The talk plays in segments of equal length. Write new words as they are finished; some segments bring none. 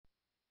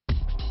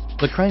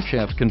The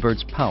crankshaft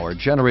converts power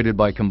generated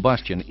by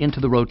combustion into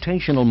the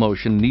rotational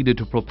motion needed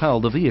to propel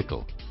the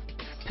vehicle.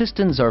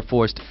 Pistons are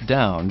forced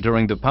down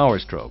during the power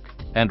stroke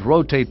and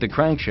rotate the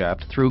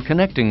crankshaft through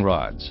connecting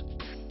rods.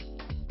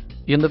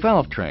 In the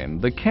valve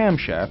train, the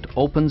camshaft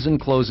opens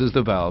and closes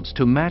the valves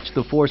to match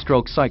the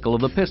four-stroke cycle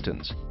of the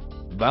pistons.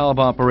 Valve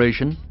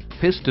operation,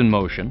 piston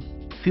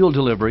motion, fuel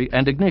delivery,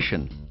 and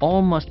ignition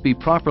all must be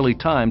properly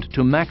timed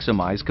to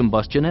maximize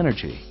combustion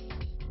energy.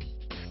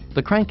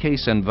 The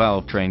crankcase and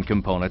valve train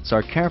components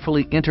are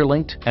carefully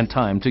interlinked and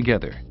timed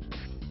together.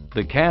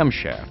 The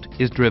camshaft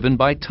is driven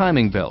by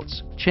timing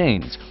belts,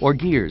 chains, or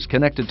gears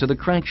connected to the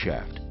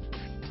crankshaft.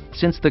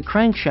 Since the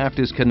crankshaft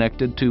is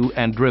connected to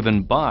and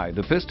driven by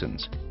the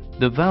pistons,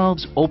 the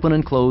valves open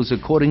and close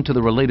according to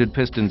the related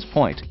piston's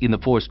point in the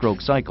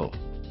four-stroke cycle.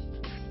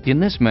 In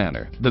this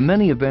manner, the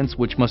many events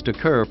which must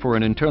occur for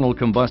an internal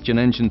combustion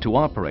engine to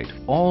operate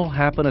all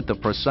happen at the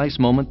precise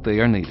moment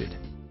they are needed.